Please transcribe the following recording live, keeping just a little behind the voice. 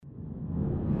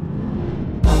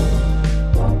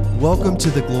Welcome to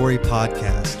the Glory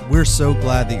Podcast. We're so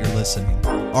glad that you're listening.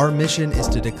 Our mission is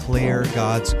to declare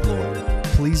God's glory.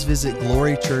 Please visit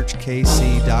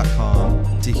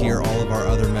glorychurchkc.com to hear all of our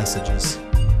other messages.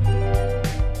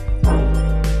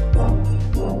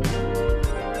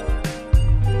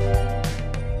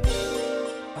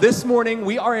 This morning,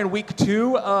 we are in week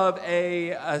 2 of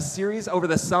a series over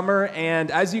the summer,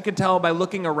 and as you can tell by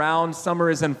looking around,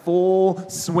 summer is in full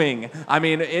swing. I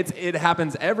mean, it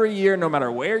happens every year, no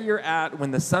matter where you're at. When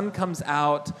the sun comes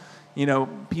out,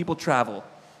 people travel.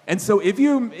 And so if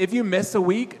you miss a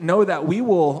week, know that we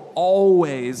will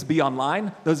always be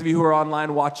online. Those of you who are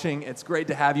online watching, it's great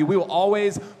to have you. We will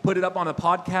always put it up on a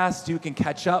podcast. You can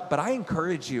catch up, but I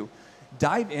encourage you,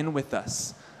 dive in with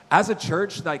us. As a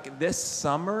church, this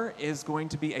summer is going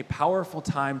to be a powerful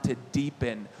time to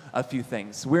deepen a few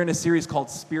things. We're in a series called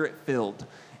Spirit-Filled.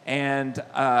 And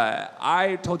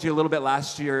I told you a little bit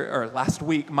last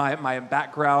week, my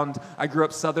background. I grew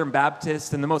up Southern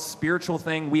Baptist, and the most spiritual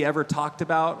thing we ever talked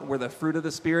about were the fruit of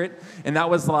the Spirit. And that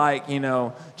was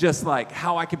just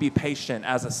how I could be patient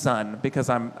as a son, because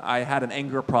I had an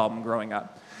anger problem growing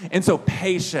up. And so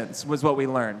patience was what we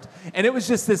learned. And it was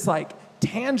just this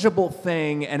tangible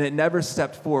thing, and it never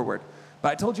stepped forward.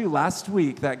 But I told you last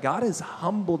week that God has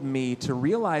humbled me to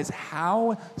realize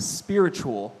how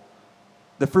spiritual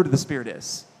the fruit of the Spirit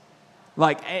is.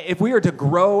 If we are to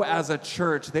grow as a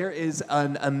church, there is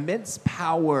an immense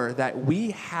power that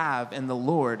we have in the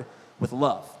Lord with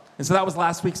love. And so that was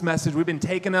last week's message. We've been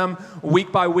taking them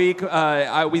week by week. We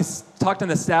talked to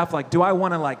the staff, do I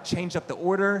want to change up the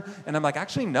order? And I'm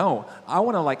actually, no. I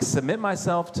want to submit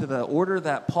myself to the order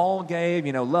that Paul gave,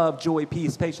 love, joy,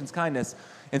 peace, patience, kindness.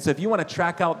 And so if you want to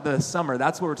track out the summer,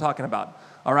 that's what we're talking about.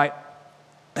 All right?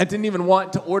 I didn't even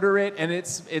want to order it, and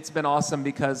it's been awesome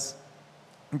because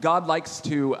God likes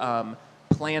to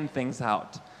plan things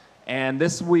out. And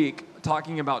this week,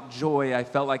 talking about joy, I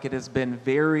felt like it has been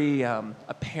very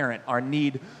apparent, our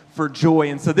need for joy.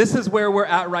 And so this is where we're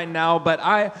at right now. But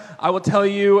I will tell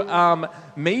you,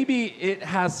 maybe it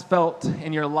has felt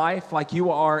in your life like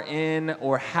you are in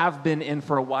or have been in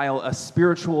for a while a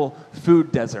spiritual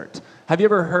food desert. Have you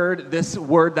ever heard this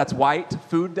word that's white,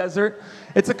 food desert?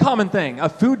 It's a common thing. A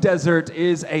food desert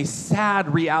is a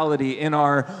sad reality in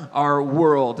our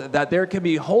world, that there can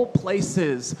be whole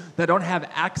places that don't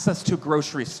have access to a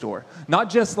grocery store. Not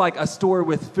just a store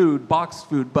with food, boxed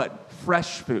food, but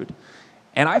fresh food.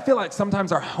 And I feel like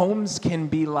sometimes our homes can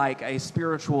be like a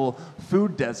spiritual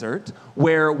food desert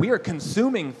where we are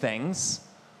consuming things,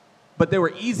 but there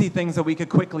were easy things that we could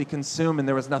quickly consume and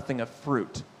there was nothing of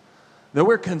fruit. That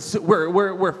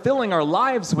we're filling our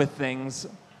lives with things,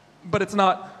 but it's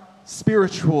not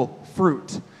spiritual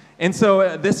fruit. And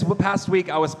so this past week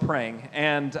I was praying,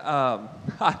 and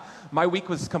my week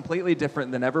was completely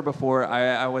different than ever before.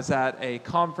 I was at a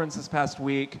conference this past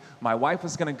week. My wife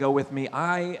was going to go with me.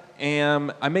 I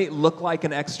may look like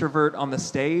an extrovert on the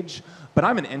stage, but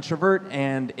I'm an introvert,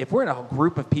 and if we're in a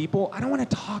group of people, I don't want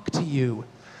to talk to you.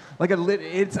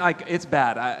 It's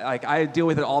bad. I deal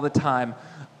with it all the time.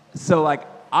 So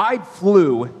I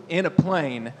flew in a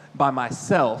plane by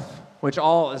myself, which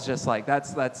all is just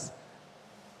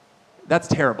that's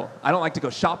terrible. I don't like to go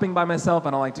shopping by myself.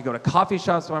 I don't like to go to coffee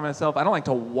shops by myself. I don't like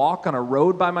to walk on a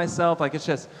road by myself. It's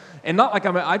just, and not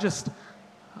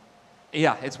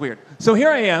it's weird. So here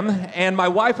I am, and my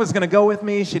wife was going to go with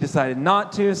me. She decided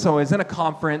not to, so I was in a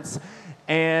conference,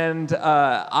 and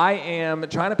I am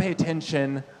trying to pay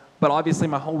attention. But obviously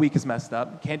my whole week is messed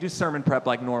up. Can't do sermon prep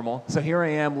like normal. So here I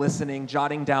am listening,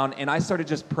 jotting down, and I started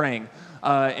just praying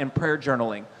and prayer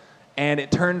journaling. And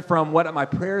it turned from what my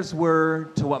prayers were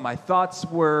to what my thoughts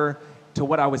were to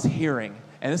what I was hearing.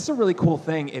 And this is a really cool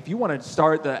thing. If you want to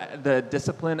start the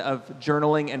discipline of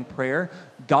journaling and prayer,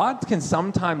 God can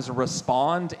sometimes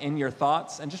respond in your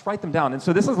thoughts, and just write them down. And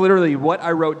so this is literally what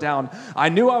I wrote down. I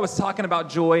knew I was talking about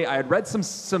joy. I had read some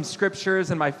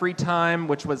scriptures in my free time,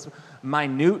 which was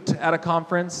minute at a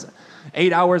conference.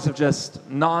 8 hours of just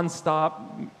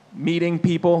nonstop meeting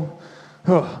people.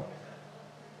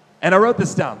 And I wrote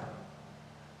this down.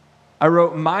 I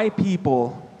wrote, my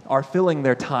people are filling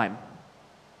their time.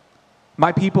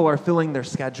 My people are filling their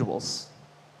schedules.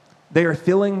 They are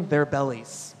filling their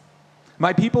bellies.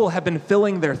 My people have been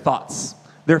filling their thoughts.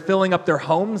 They're filling up their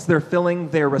homes. They're filling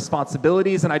their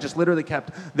responsibilities. And I just literally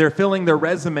they're filling their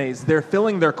resumes. They're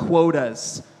filling their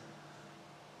quotas.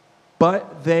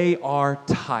 But they are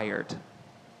tired.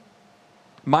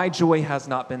 My joy has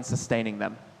not been sustaining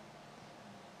them.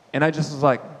 And I just was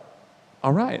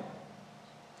all right.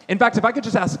 In fact, if I could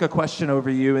just ask a question over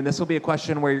you, and this will be a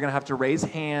question where you're going to have to raise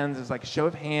hands. It's like a show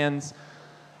of hands.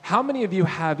 How many of you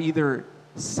have either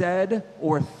said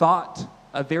or thought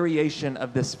a variation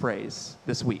of this phrase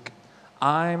this week?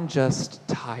 I'm just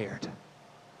tired.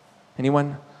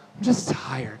 Anyone? I'm just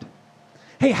tired.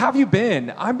 Hey, how have you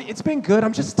been? It's been good.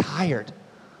 I'm just tired.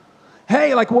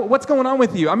 Hey, like, what's going on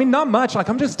with you? I mean, not much. Like,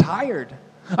 I'm just tired.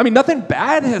 I mean, nothing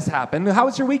bad has happened.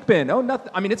 How's your week been? Oh,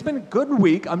 nothing. I mean, it's been a good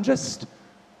week. I'm just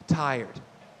tired.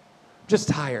 Just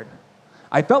tired.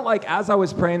 I felt like as I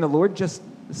was praying, the Lord just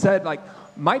said, like,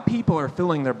 my people are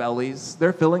filling their bellies.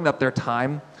 They're filling up their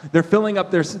time. They're filling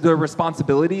up their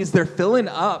responsibilities. They're filling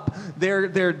up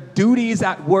their duties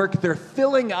at work. They're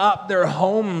filling up their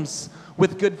homes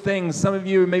with good things. Some of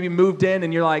you maybe moved in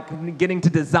and you're like getting to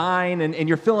design and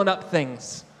you're filling up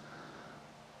things.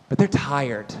 But they're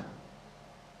tired.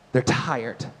 They're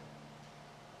tired.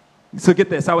 So get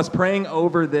this, I was praying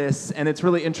over this, and it's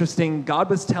really interesting. God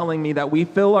was telling me that we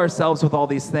fill ourselves with all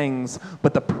these things,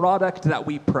 but the product that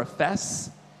we profess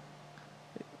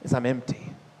is I'm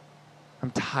empty.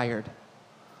 I'm tired.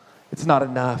 It's not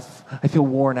enough. I feel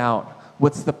worn out.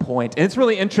 What's the point? And it's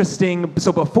really interesting.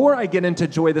 So before I get into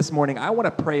joy this morning, I want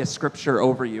to pray a scripture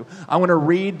over you. I want to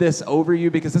read this over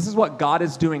you because this is what God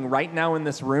is doing right now in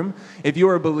this room. If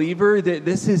you're a believer,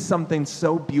 this is something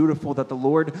so beautiful that the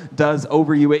Lord does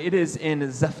over you. It is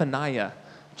in Zephaniah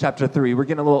chapter 3. We're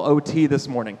getting a little OT this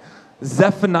morning.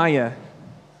 Zephaniah.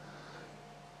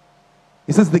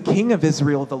 He says, the King of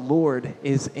Israel, the Lord,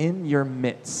 is in your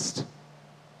midst.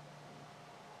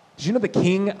 Did you know the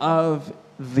King of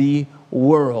the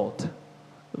world,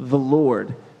 the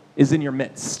Lord, is in your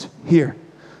midst here?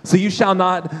 So you shall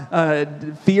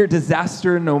not fear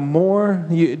disaster no more.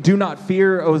 You do not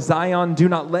fear, O Zion. Do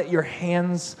not let your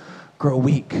hands grow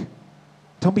weak.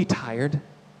 Don't be tired,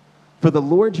 for the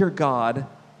Lord your God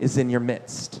is in your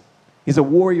midst. He's a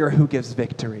warrior who gives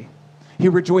victory. He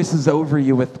rejoices over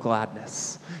you with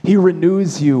gladness. He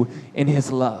renews you in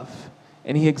his love,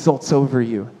 and he exults over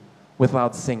you with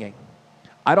loud singing.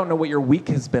 I don't know what your week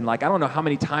has been like. I don't know how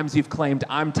many times you've claimed,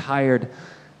 I'm tired.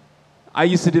 I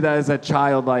used to do that as a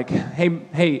child, like,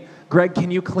 hey, Greg,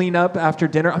 can you clean up after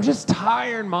dinner? I'm just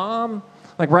tired, Mom.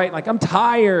 Like, I'm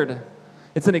tired.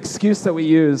 It's an excuse that we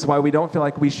use why we don't feel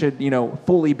like we should,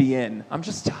 fully be in. I'm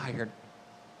just tired.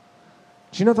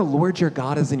 Do you know the Lord your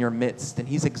God is in your midst, and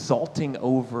he's exalting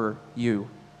over you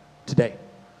today?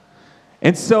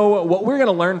 And so what we're going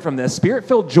to learn from this,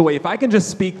 Spirit-filled joy, if I can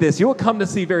just speak this, you will come to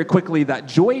see very quickly that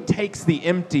joy takes the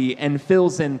empty and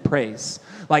fills in praise.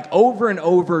 Like over and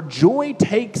over, joy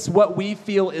takes what we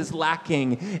feel is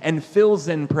lacking and fills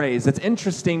in praise. It's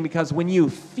interesting because when you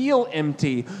feel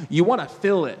empty, you want to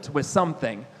fill it with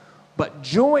something. But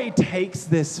joy takes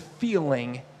this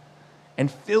feeling and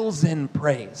fills in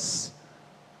praise.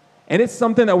 And it's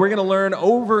something that we're going to learn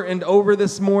over and over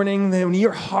this morning. That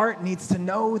your heart needs to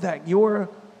know that your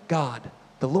God,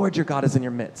 the Lord your God, is in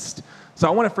your midst. So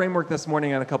I want to framework this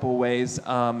morning in a couple of ways.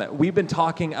 We've been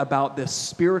talking about this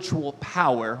spiritual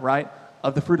power, right,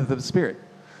 of the fruit of the Spirit.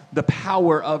 The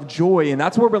power of joy. And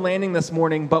that's where we're landing this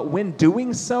morning. But when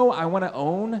doing so, I want to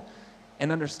own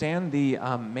and understand the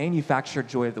manufactured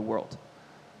joy of the world.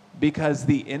 Because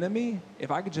the enemy,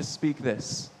 if I could just speak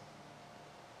this,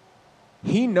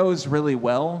 he knows really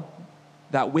well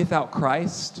that without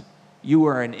Christ, you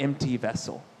are an empty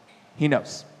vessel. He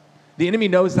knows. The enemy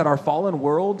knows that our fallen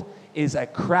world is a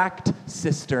cracked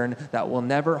cistern that will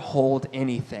never hold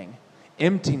anything.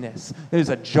 Emptiness. There's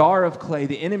a jar of clay.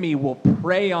 The enemy will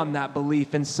prey on that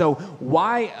belief. And so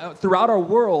why throughout our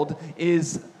world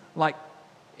is like,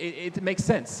 it makes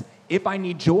sense. If I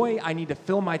need joy, I need to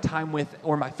fill my time with,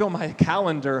 fill my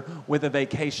calendar with a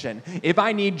vacation. If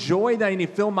I need joy, then I need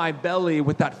to fill my belly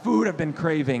with that food I've been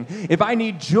craving. If I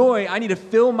need joy, I need to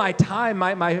fill my time,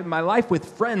 my life with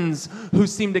friends who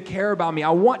seem to care about me. I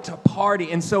want to party.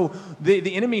 And so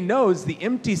the enemy knows the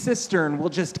empty cistern will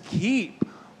just keep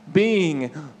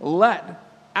being let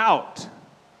out.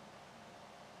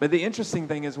 But the interesting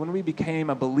thing is when we became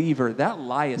a believer, that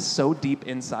lie is so deep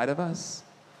inside of us.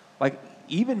 Like,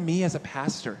 even me as a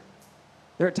pastor,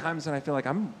 there are times when I feel like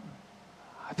I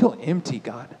feel empty,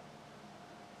 God.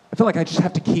 I feel like I just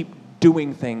have to keep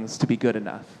doing things to be good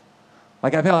enough.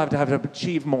 Like I feel I have to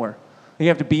achieve more. You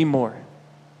have to be more.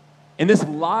 And this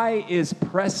lie is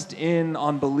pressed in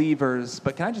on believers.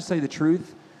 But can I just say the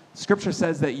truth? Scripture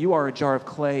says that you are a jar of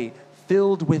clay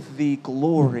filled with the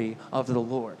glory of the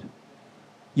Lord.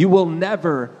 You will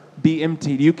never be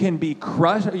emptied. You can be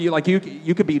crushed. You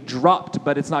could be dropped,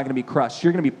 but it's not going to be crushed.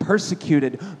 You're going to be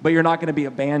persecuted, but you're not going to be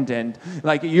abandoned.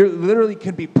 Like you literally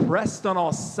could be pressed on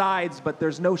all sides, but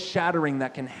there's no shattering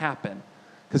that can happen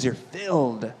because you're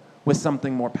filled with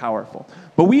something more powerful.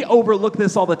 But we overlook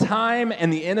this all the time,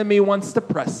 and the enemy wants to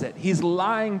press it. He's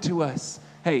lying to us.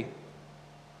 Hey,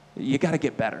 you got to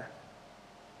get better.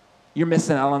 You're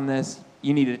missing out on this.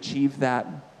 You need to achieve that.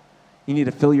 You need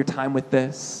to fill your time with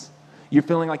this. You're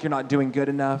feeling like you're not doing good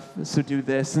enough, so do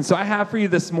this. And so I have for you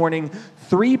this morning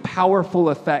 3 powerful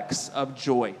effects of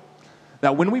joy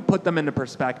that when we put them into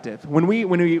perspective, when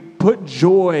we put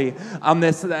joy on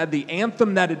this, the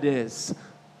anthem that it is,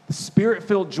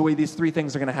 Spirit-filled joy, these 3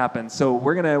 things are going to happen. So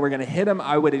we're gonna hit them.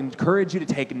 I would encourage you to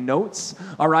take notes,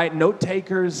 all right? Note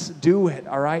takers, do it,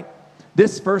 all right?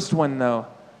 This first one, though,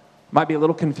 might be a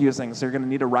little confusing, so you're going to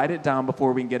need to write it down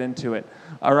before we can get into it,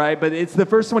 all right? But the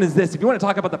first one is this. If you want to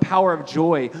talk about the power of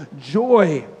joy,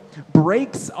 joy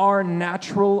breaks our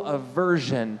natural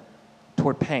aversion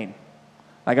toward pain.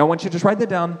 Like, I want you to just write that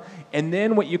down, and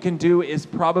then what you can do is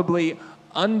probably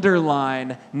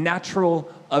underline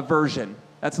natural aversion.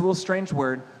 That's a little strange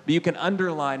word, but you can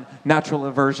underline natural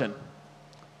aversion.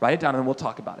 Write it down, and we'll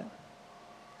talk about it.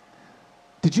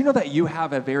 Did you know that you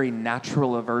have a very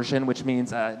natural aversion, which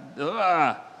means, like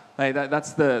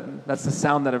that's the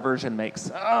sound that aversion makes,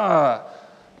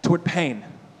 toward pain,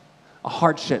 a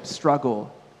hardship,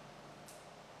 struggle.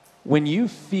 When you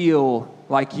feel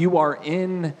like you are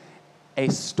in a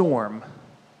storm,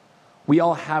 we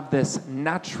all have this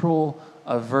natural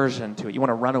aversion to it. You want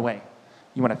to run away.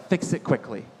 You want to fix it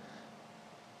quickly.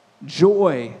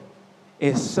 Joy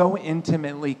is so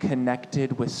intimately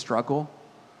connected with struggle,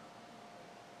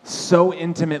 so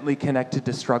intimately connected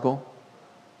to struggle,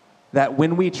 that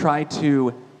when we try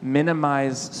to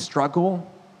minimize struggle,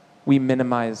 we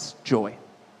minimize joy.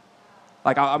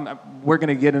 Like, we're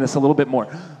going to get into this a little bit more,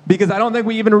 because I don't think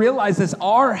we even realize this.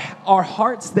 Our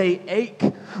hearts, they ache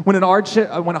when a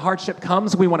hardship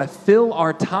comes. We want to fill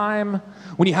our time.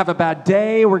 When you have a bad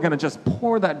day, we're going to just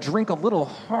pour that drink a little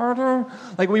harder.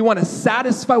 Like, we want to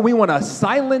satisfy. We want to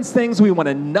silence things. We want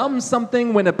to numb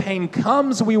something. When a pain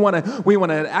comes, we want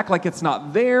to act like it's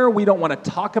not there. We don't want to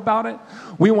talk about it.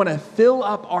 We want to fill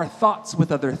up our thoughts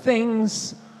with other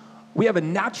things. We have a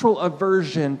natural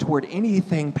aversion toward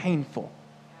anything painful.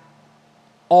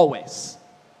 Always.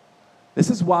 This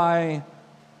is why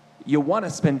you want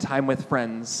to spend time with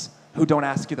friends who don't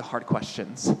ask you the hard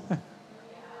questions.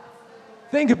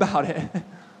 Think about it.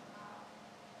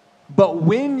 But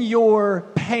when your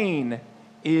pain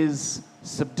is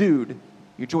subdued,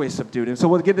 your joy is subdued. And so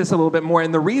we'll get this a little bit more.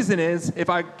 And the reason is, if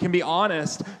I can be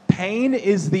honest, pain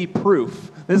is the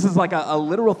proof. This is like a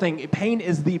literal thing. Pain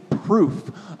is the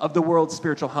proof of the world's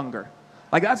spiritual hunger.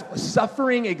 Like,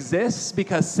 suffering exists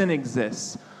because sin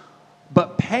exists.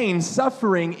 But pain,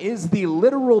 suffering, is the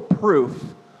literal proof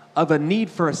of a need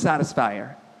for a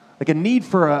satisfier. Like a need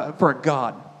for a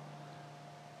God.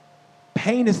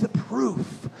 Pain is the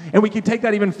proof. And we can take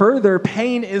that even further.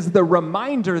 Pain is the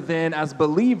reminder then, as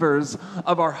believers,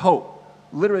 of our hope.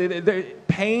 Literally,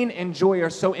 pain and joy are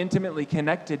so intimately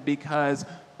connected, because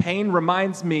pain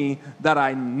reminds me that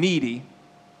I'm needy.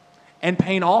 And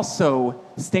pain also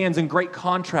stands in great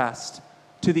contrast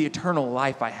to the eternal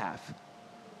life I have.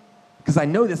 Because I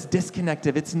know this disconnect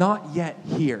of it's not yet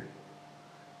here.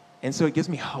 And so it gives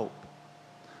me hope.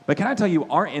 But can I tell you,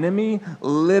 our enemy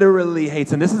literally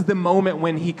hates, and this is the moment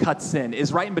when he cuts in,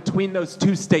 is right in between those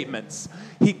 2 statements.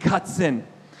 He cuts in.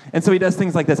 And so he does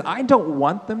things like this. I don't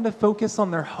want them to focus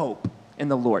on their hope in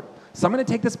the Lord. So I'm going to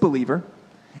take this believer,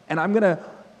 and I'm going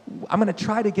to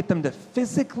try to get them to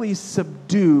physically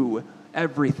subdue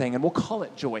everything, and we'll call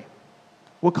it joy.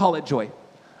 We'll call it joy.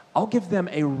 I'll give them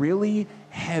a really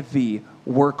heavy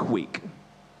work week,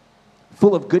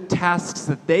 full of good tasks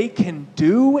that they can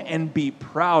do and be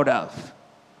proud of.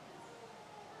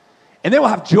 And they will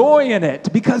have joy in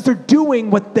it because they're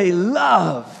doing what they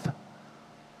love.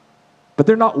 But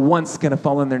they're not once going to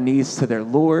fall on their knees to their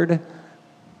Lord,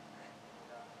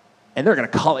 and they're going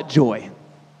to call it joy.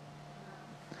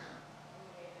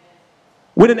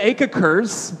 When an ache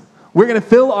occurs, we're going to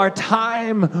fill our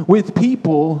time with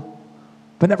people,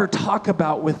 but never talk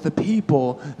about with the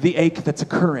people the ache that's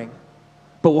occurring.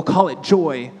 But we'll call it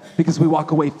joy because we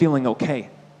walk away feeling okay.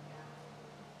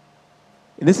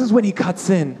 And this is when he cuts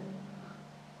in.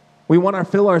 We want to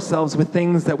fill ourselves with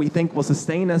things that we think will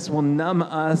sustain us, will numb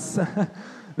us.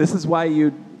 This is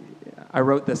why I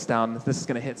wrote this down. This is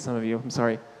going to hit some of you. I'm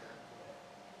sorry.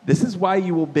 This is why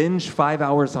you will binge 5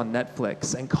 hours on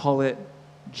Netflix and call it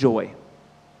joy.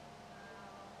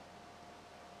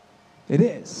 It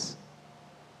is.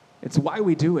 It's why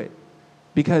we do it.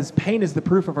 Because pain is the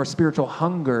proof of our spiritual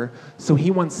hunger, so he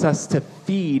wants us to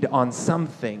feed on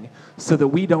something so that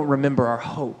we don't remember our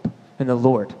hope in the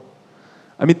Lord.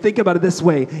 I mean, think about it this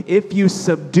way. If you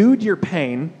subdued your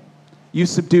pain, you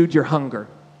subdued your hunger.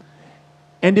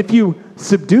 And if you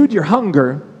subdued your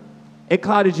hunger, it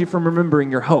clouded you from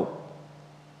remembering your hope.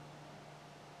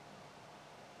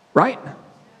 Right?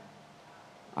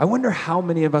 I wonder how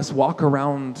many of us walk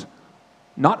around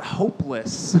not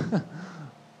hopeless,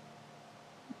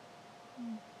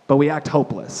 but we act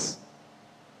hopeless.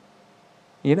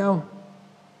 You know,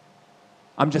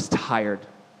 I'm just tired.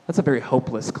 That's a very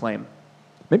hopeless claim.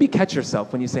 Maybe catch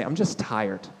yourself when you say, I'm just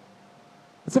tired.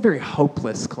 That's a very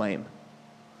hopeless claim.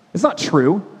 It's not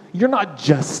true. You're not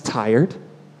just tired.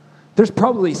 There's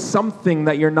probably something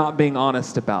that you're not being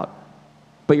honest about,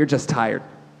 but you're just tired.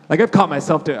 Like I've caught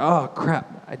myself doing, oh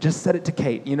crap, I just said it to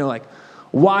Kate. You know, like,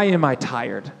 why am I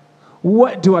tired?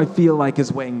 What do I feel like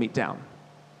is weighing me down?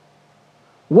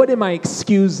 What am I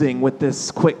excusing with this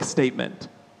quick statement?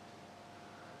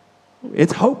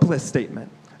 It's a hopeless statement.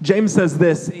 James says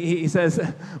this, he says,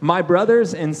 my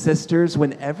brothers and sisters,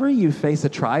 whenever you face a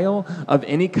trial of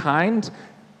any kind,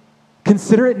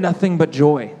 consider it nothing but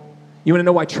joy. You want to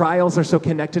know why trials are so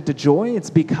connected to joy? It's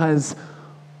because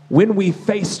when we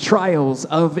face trials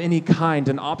of any kind,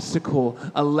 an obstacle,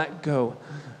 a let go,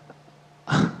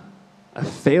 a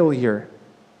failure,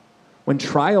 when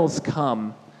trials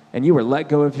come and you were let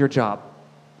go of your job,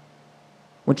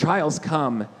 when trials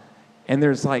come and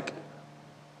there's like,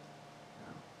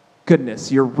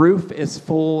 goodness, your roof is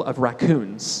full of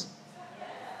raccoons.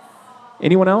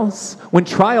 Anyone else? When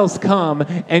trials come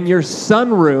and your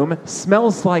sunroom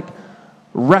smells like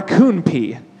raccoon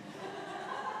pee,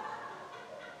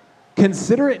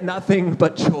 consider it nothing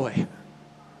but joy.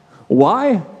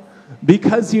 Why?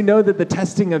 Because you know that the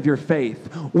testing of your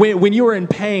faith, when you are in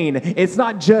pain, it's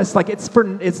not just like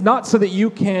it's not so that you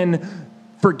can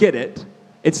forget it.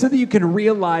 It's so that you can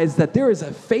realize that there is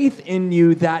a faith in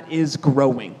you that is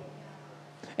growing.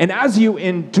 And as you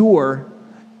endure,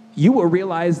 you will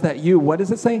realize that you, what does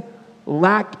it say?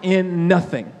 Lack in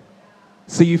nothing.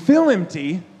 So you feel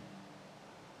empty,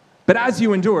 but as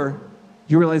you endure,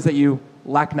 you realize that you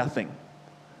lack nothing.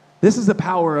 This is the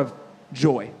power of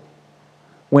joy.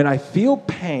 When I feel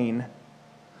pain,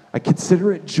 I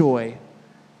consider it joy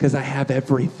because I have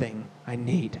everything I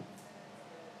need.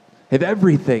 I have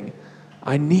everything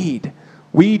I need.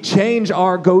 We change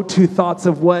our go-to thoughts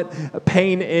of what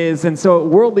pain is. And so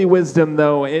worldly wisdom,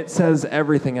 though, it says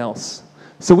everything else.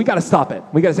 So we got to stop it.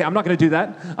 We got to say, I'm not going to do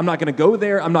that. I'm not going to go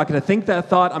there. I'm not going to think that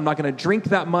thought. I'm not going to drink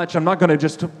that much. I'm not going to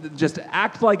just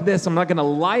act like this. I'm not going to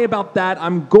lie about that.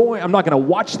 I'm not going to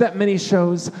watch that many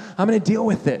shows. I'm going to deal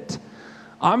with it.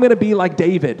 I'm going to be like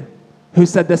David, who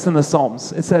said this in the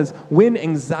Psalms. It says, when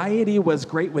anxiety was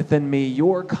great within me,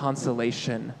 your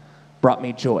consolation brought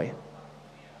me joy.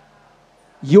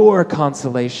 Your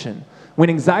consolation.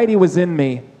 When anxiety was in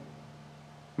me,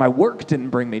 my work didn't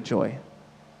bring me joy.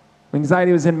 When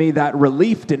anxiety was in me, that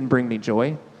relief didn't bring me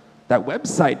joy. That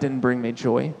website didn't bring me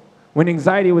joy. When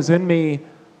anxiety was in me,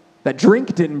 that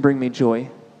drink didn't bring me joy.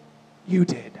 You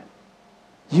did.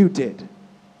 You did.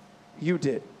 You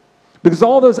did. Because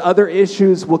all those other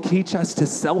issues will teach us to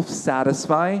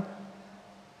self-satisfy.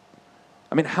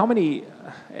 I mean,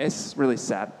 it's really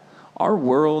sad. Our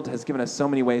world has given us so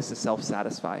many ways to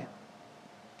self-satisfy.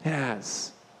 It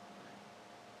has.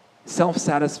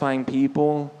 Self-satisfying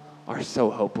people are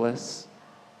so hopeless.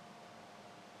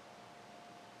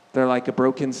 They're like a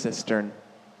broken cistern.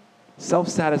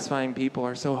 Self-satisfying people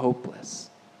are so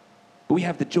hopeless. But we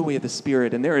have the joy of the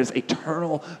Spirit, and there is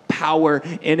eternal power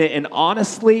in it. And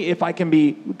honestly, if I can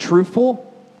be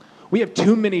truthful, we have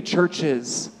too many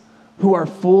churches who are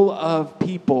full of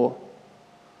people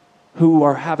who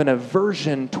have an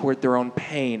aversion toward their own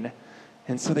pain,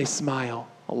 and so they smile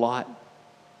a lot.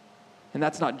 And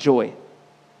that's not joy.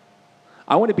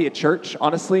 I want to be a church,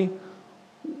 honestly,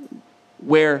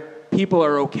 where people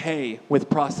are okay with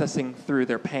processing through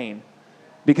their pain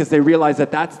because they realize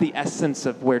that that's the essence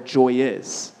of where joy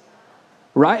is,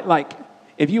 right? Like,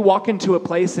 if you walk into a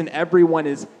place and everyone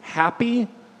is happy,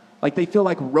 like they feel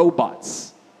like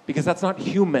robots because that's not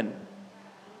human.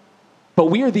 But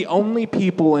we are the only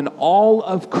people in all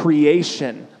of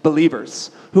creation, believers,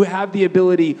 who have the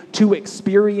ability to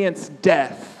experience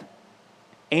death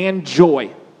and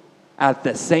joy at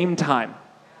the same time.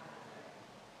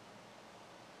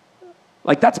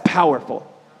 Like, that's powerful.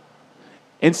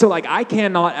 And so, like, I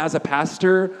cannot, as a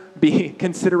pastor,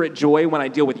 consider it joy when I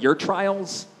deal with your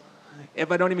trials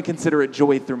if I don't even consider it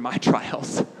joy through my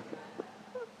trials.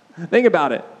 Think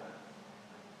about it.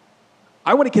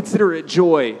 I want to consider it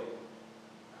joy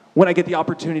when I get the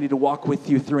opportunity to walk with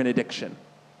you through an addiction.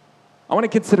 I want to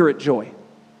consider it joy.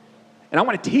 And I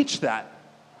want to teach that.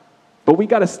 But we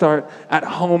got to start at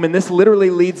home, and this literally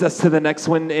leads us to the next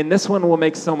one, and this one will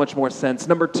make so much more sense.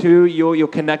 Number 2, you'll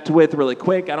connect with really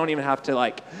quick. I don't even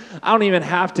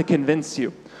have to convince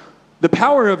you. The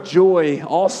power of joy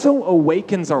also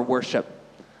awakens our worship.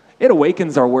 It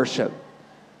awakens our worship.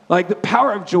 Like, the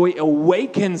power of joy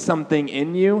awakens something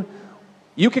in you.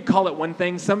 You could call it one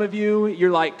thing. Some of you,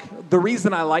 you're like, the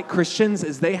reason I like Christians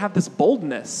is they have this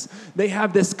boldness. They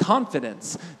have this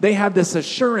confidence. They have this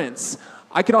assurance.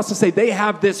 I could also say they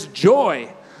have this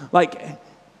joy. Like,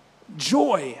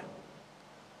 joy.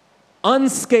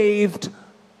 Unscathed,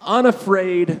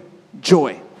 unafraid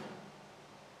joy.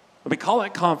 We call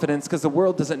it confidence because the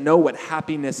world doesn't know what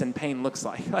happiness and pain looks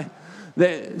like.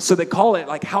 So they call it,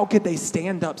 like, how could they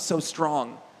stand up so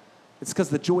strong? It's because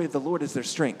the joy of the Lord is their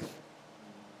strength.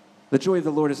 The joy of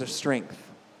the Lord is their strength.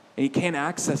 And you can't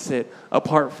access it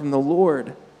apart from the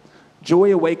Lord.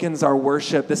 Joy awakens our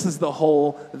worship. This is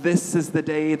the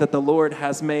day that the Lord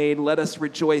has made. Let us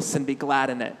rejoice and be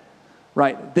glad in it.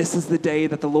 Right? This is the day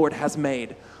that the Lord has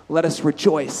made. Let us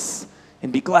rejoice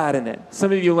and be glad in it.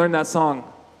 Some of you learned that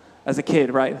song as a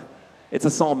kid, right? It's a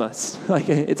psalmist. Like,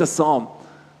 it's a psalm.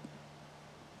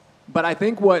 But I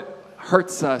think what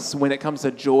hurts us when it comes to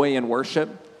joy and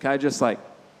worship,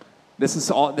 this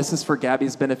is for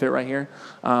Gabby's benefit right here.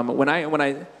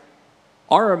 Our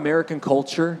American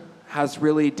culture has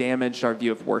really damaged our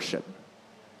view of worship.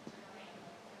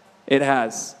 It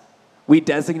has. We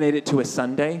designate it to a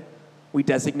Sunday. We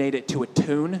designate it to a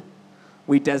tune.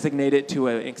 We designate it to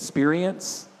an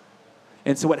experience.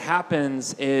 And so what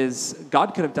happens is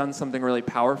God could have done something really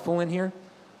powerful in here.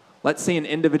 Let's say an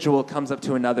individual comes up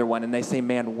to another one and they say,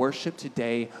 man, worship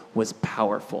today was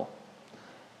powerful.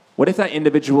 What if that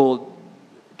individual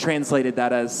translated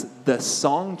that as the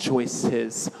song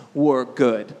choices were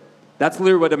good? That's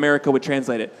literally what America would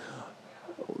translate it.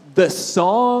 The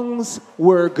songs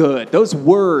were good. Those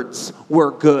words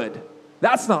were good.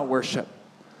 That's not worship.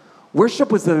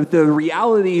 Worship was the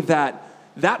reality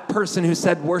that person who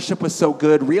said worship was so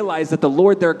good realized that the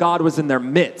Lord their God was in their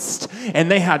midst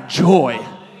and they had joy.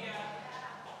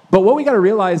 But what we got to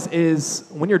realize is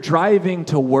when you're driving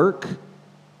to work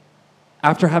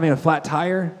after having a flat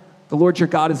tire, the Lord your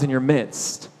God is in your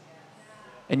midst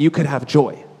and you could have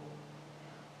joy.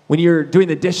 When you're doing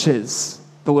the dishes,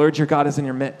 the Lord your God is in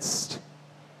your midst.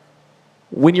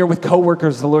 When you're with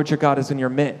coworkers, the Lord your God is in your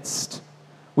midst.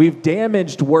 We've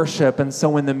damaged worship, and so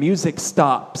when the music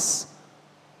stops,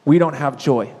 we don't have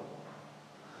joy.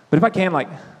 But if I can,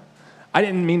 I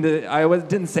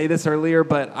didn't say this earlier,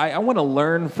 but I want to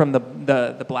learn from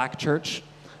the black church,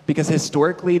 because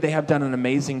historically they have done an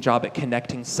amazing job at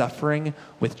connecting suffering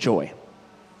with joy.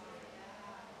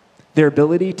 Their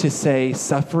ability to say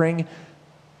suffering,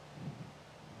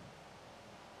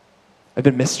 I've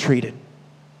been mistreated,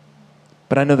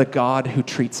 but I know the God who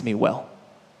treats me well.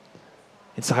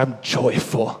 And so I'm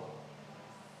joyful.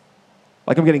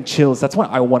 Like, I'm getting chills. That's what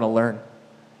I want to learn.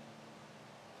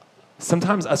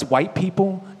 Sometimes us white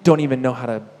people don't even know how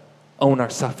to own our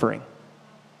suffering.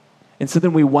 And so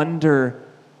then we wonder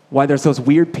why there's those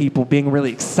weird people being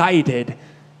really excited.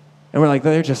 And we're like,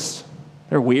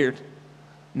 they're weird.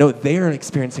 No, they're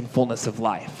experiencing fullness of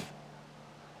life.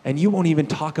 And you won't even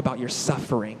talk about your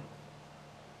suffering.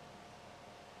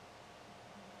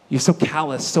 You're so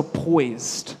callous, so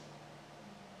poised.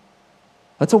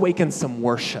 Let's awaken some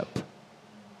worship.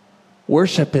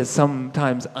 Worship is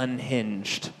sometimes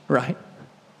unhinged, right?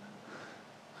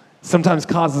 Sometimes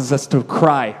causes us to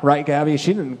cry, right, Gabby?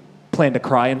 She didn't plan to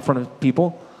cry in front of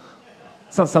people.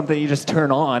 It's not something you just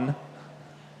turn on.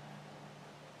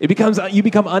 You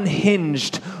become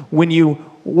unhinged when you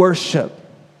worship.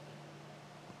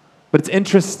 But it's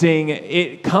interesting,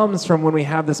 it comes from when we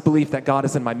have this belief that God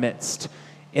is in my midst.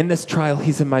 In this trial,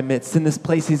 he's in my midst. In this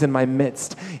place, he's in my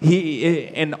midst.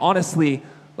 And honestly,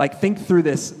 think through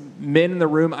this. Men in the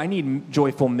room, I need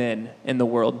joyful men in the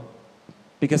world.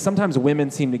 Because sometimes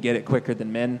women seem to get it quicker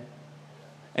than men.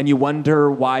 And you wonder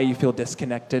why you feel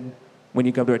disconnected when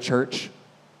you go to a church.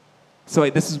 So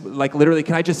this is literally,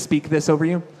 can I just speak this over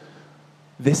you?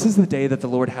 This is the day that the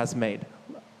Lord has made.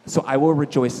 So I will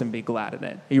rejoice and be glad in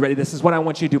it. Are you ready? This is what I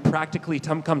want you to do practically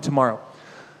come tomorrow.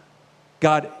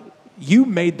 God, you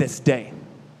made this day.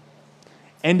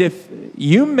 And if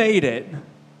you made it,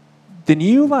 then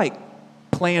you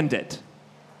planned it.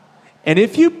 And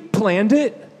if you planned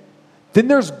it, then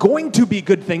there's going to be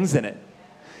good things in it.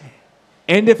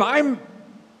 And if I'm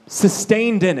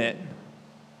sustained in it,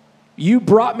 you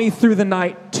brought me through the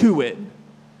night to it,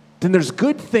 then there's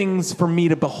good things for me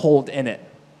to behold in it.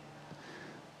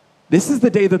 This is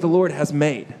the day that the Lord has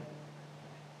made.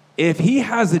 If he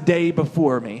has a day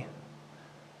before me,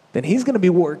 then he's going to be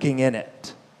working in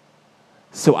it.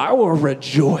 So I will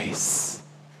rejoice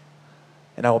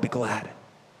and I will be glad.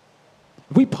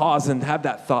 If we pause and have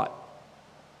that thought,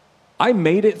 I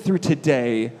made it through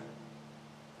today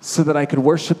so that I could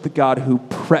worship the God who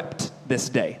prepped this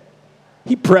day.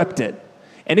 He prepped it.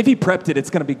 And if he prepped it, it's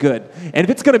going to be good. And if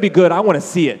it's going to be good, I want to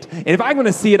see it. And if I'm going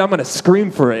to see it, I'm going to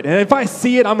scream for it. And if I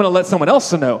see it, I'm going to let someone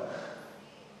else know.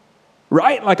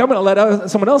 Right? Like I'm going to let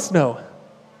someone else know.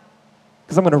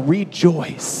 Because I'm going to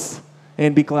rejoice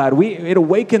and be glad. It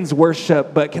awakens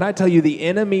worship, but can I tell you, the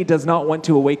enemy does not want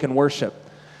to awaken worship.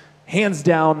 Hands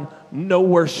down, no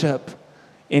worship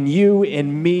in you,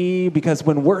 in me, because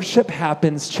when worship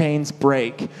happens, chains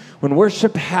break. When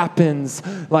worship happens,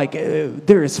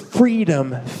 there is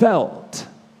freedom felt.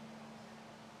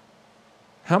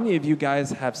 How many of you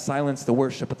guys have silenced the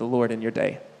worship of the Lord in your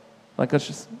day?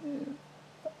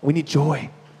 We need joy.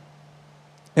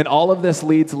 And all of this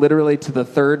leads literally to the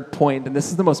third point, and this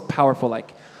is the most powerful.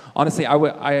 Honestly, I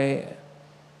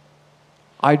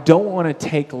don't want to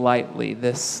take lightly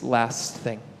this last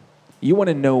thing. You want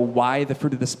to know why the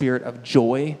fruit of the Spirit of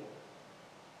joy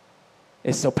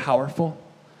is so powerful?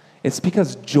 It's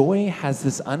because joy has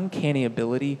this uncanny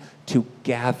ability to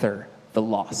gather the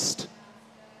lost.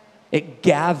 It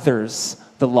gathers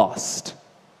the lost.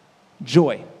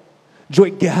 Joy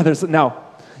gathers. Now,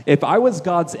 if I was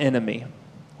God's enemy,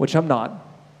 which I'm not,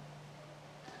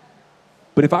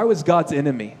 but if I was God's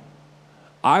enemy,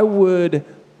 I would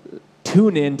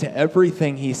tune in to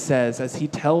everything he says as he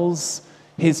tells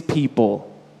his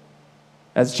people,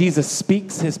 as Jesus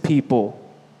speaks his people,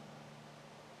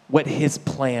 what his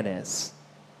plan is.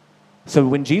 So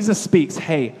when Jesus speaks,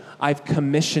 hey, I've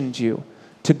commissioned you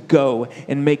to go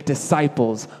and make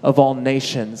disciples of all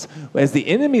nations. As the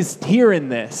enemy's hearing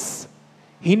this,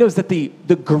 he knows that the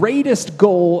greatest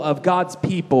goal of God's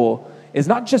people is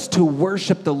not just to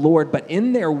worship the Lord, but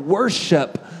in their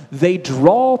worship, they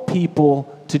draw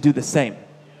people to do the same.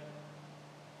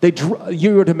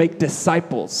 You are to make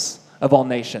disciples of all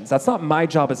nations. That's not my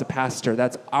job as a pastor.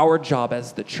 That's our job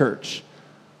as the church.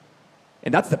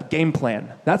 And that's the game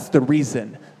plan. That's the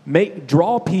reason.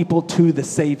 Draw people to the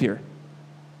Savior.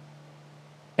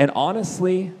 And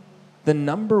honestly, the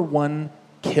number one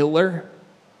killer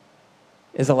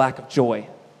is a lack of joy.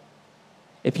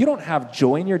 If you don't have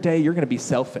joy in your day, you're going to be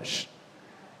selfish.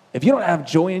 If you don't have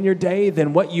joy in your day,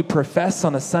 then what you profess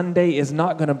on a Sunday is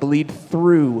not going to bleed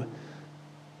through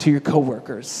to your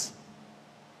coworkers.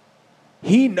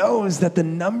 He knows that the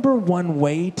number one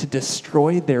way to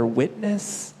destroy their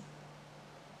witness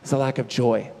is a lack of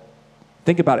joy.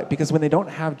 Think about it, because when they don't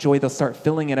have joy, they'll start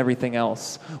filling in everything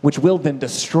else, which will then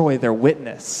destroy their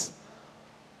witness.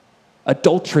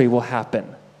 Adultery will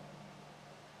happen.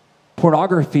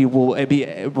 Pornography will be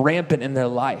rampant in their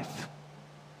life.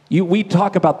 We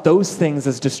talk about those things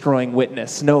as destroying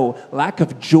witness. No, lack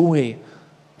of joy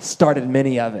started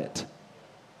many of it.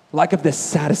 Lack of this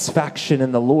satisfaction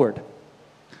in the Lord.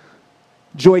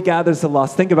 Joy gathers the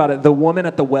lost. Think about it. The woman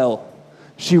at the well,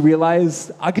 she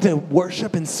realized, I get to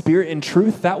worship in spirit and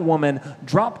truth. That woman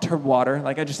dropped her water,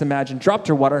 like I just imagined, dropped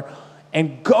her water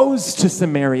and goes to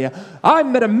Samaria. I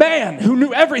met a man who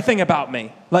knew everything about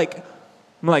me.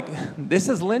 I'm like, this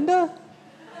is Linda?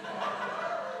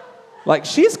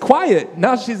 She's quiet.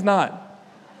 Now she's not.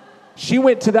 She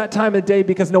went to that time of day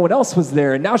because no one else was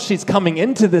there. And now she's coming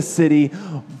into the city,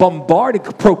 bombarded,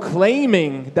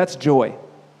 proclaiming. That's joy.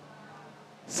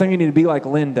 Some of you need to be like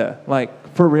Linda.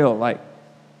 For real.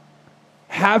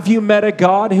 Have you met a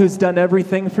God who's done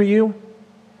everything for you?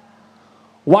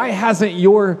 Why hasn't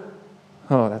your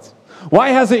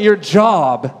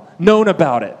job known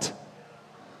about it?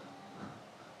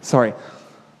 Sorry.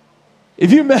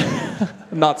 If you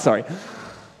met, not sorry.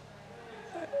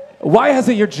 Why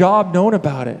hasn't your job known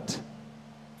about it?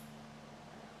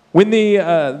 When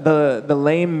the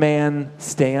lame man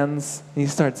stands, he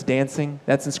starts dancing.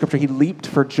 That's in Scripture. He leaped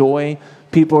for joy.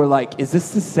 People are like, is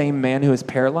this the same man who is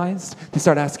paralyzed? They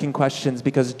start asking questions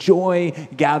because joy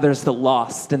gathers the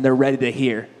lost and they're ready to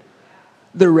hear.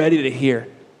 They're ready to hear.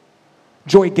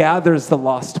 Joy gathers the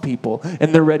lost people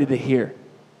and they're ready to hear.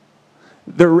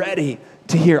 They're ready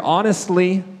to hear.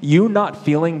 Honestly, you not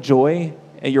feeling joy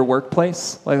at your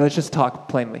workplace, let's just talk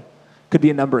plainly. Could be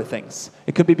a number of things.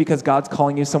 It could be because God's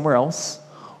calling you somewhere else,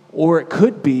 or it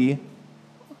could be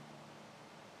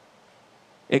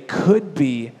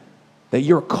that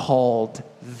you're called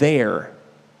there,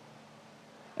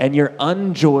 and your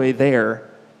unjoy there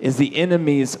is the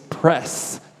enemy's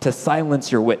press to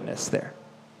silence your witness there.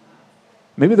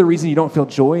 Maybe the reason you don't feel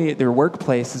joy at your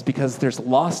workplace is because there's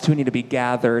lost who need to be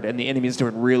gathered, and the enemy is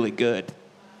doing really good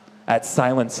at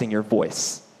silencing your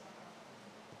voice.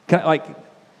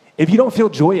 If you don't feel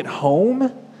joy at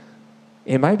home,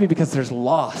 it might be because there's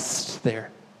lost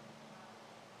there.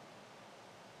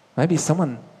 It might be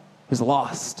someone who's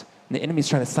lost. And the enemy's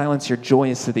trying to silence your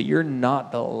joy so that you're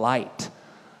not the light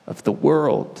of the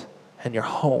world and your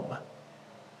home.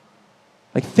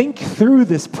 Think through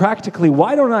this practically.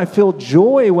 Why don't I feel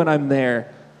joy when I'm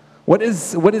there? What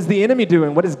is the enemy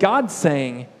doing? What is God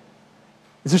saying?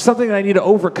 Is there something that I need to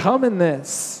overcome in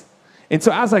this? And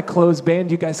so as I close,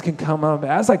 band, you guys can come up.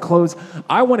 As I close,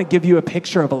 I want to give you a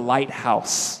picture of a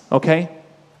lighthouse, okay?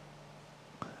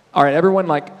 All right, everyone,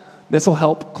 this will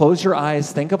help. Close your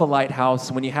eyes. Think of a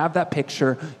lighthouse. When you have that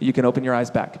picture, you can open your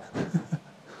eyes back.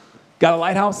 Got a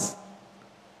lighthouse?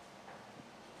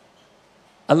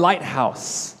 A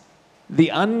lighthouse. The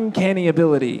uncanny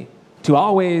ability to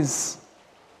always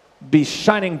be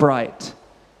shining bright,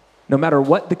 no matter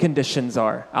what the conditions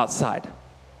are outside.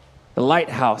 The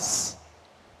lighthouse,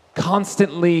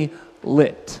 constantly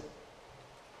lit.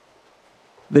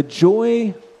 The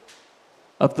joy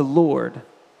of the Lord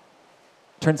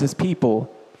turns his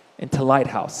people into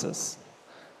lighthouses.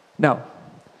 Now,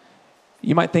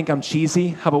 you might think I'm cheesy.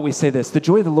 How about we say this? The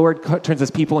joy of the Lord turns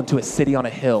his people into a city on a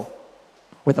hill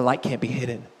where the light can't be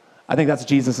hidden. I think that's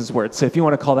Jesus' word. So if you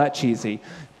want to call that cheesy,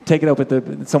 take it up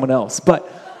with someone else. But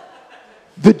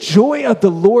the joy of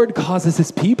the Lord causes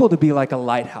his people to be like a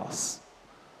lighthouse.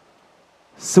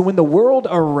 So when the world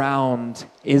around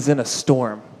is in a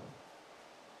storm,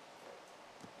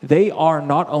 they are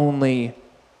not only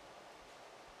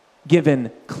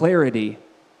given clarity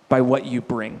by what you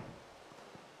bring,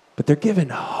 but they're given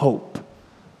hope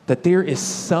that there is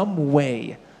some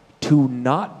way to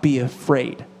not be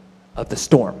afraid of the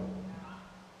storm.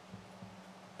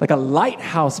 A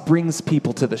lighthouse brings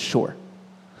people to the shore.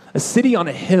 A city on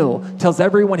a hill tells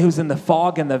everyone who's in the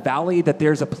fog and the valley that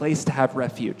there's a place to have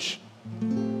refuge.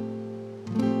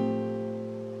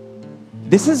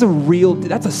 That's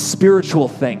a spiritual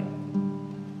thing.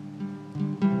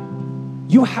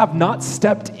 You have not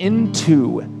stepped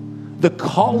into the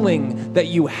calling that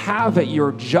you have at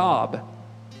your job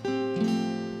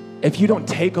if you don't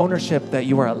take ownership that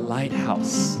you are a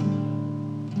lighthouse.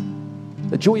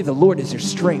 The joy of the Lord is your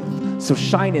strength, so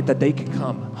shine it that they can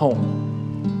come home.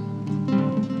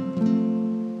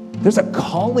 There's a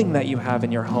calling that you have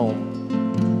in your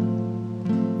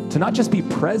home to not just be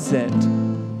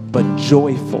present, but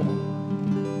joyful.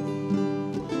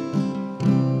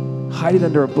 Hide it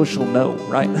under a bushel, no,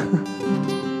 right?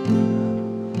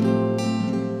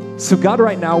 So God,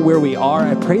 right now where we are,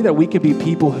 I pray that we could be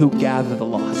people who gather the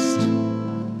lost.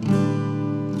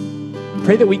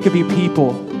 Pray that we could be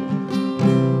people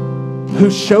who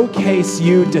showcase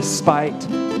you despite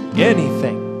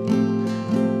anything.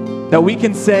 That we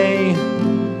can say,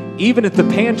 even if the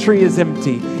pantry is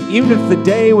empty, even if the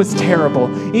day was terrible,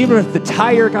 even if the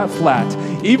tire got flat,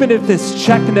 even if this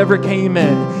check never came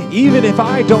in, even if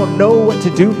I don't know what to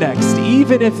do next,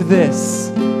 even if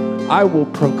this, I will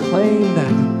proclaim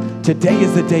that today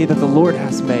is the day that the Lord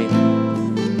has made.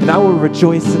 And I will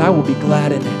rejoice and I will be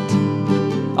glad in it.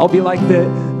 I'll be like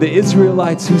the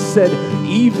Israelites who said,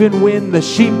 even when the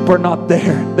sheep are not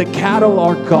there, the cattle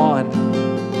are gone,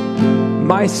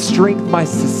 my strength, my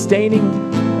sustaining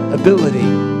ability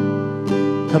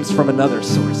comes from another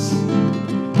source.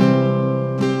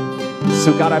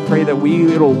 So God, I pray that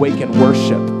it'll awaken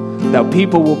worship, that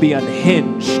people will be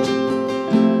unhinged,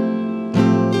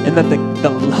 and that the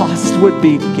lost would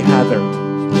be gathered.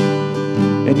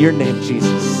 In your name,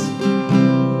 Jesus,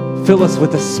 fill us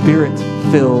with a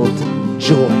Spirit-filled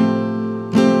joy.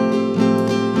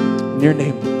 In your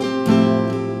name,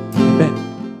 amen.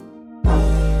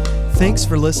 Thanks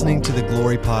for listening to the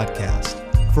Glory Podcast.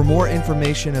 For more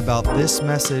information about this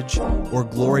message or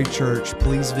Glory Church,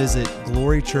 please visit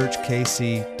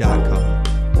glorychurchkc.com.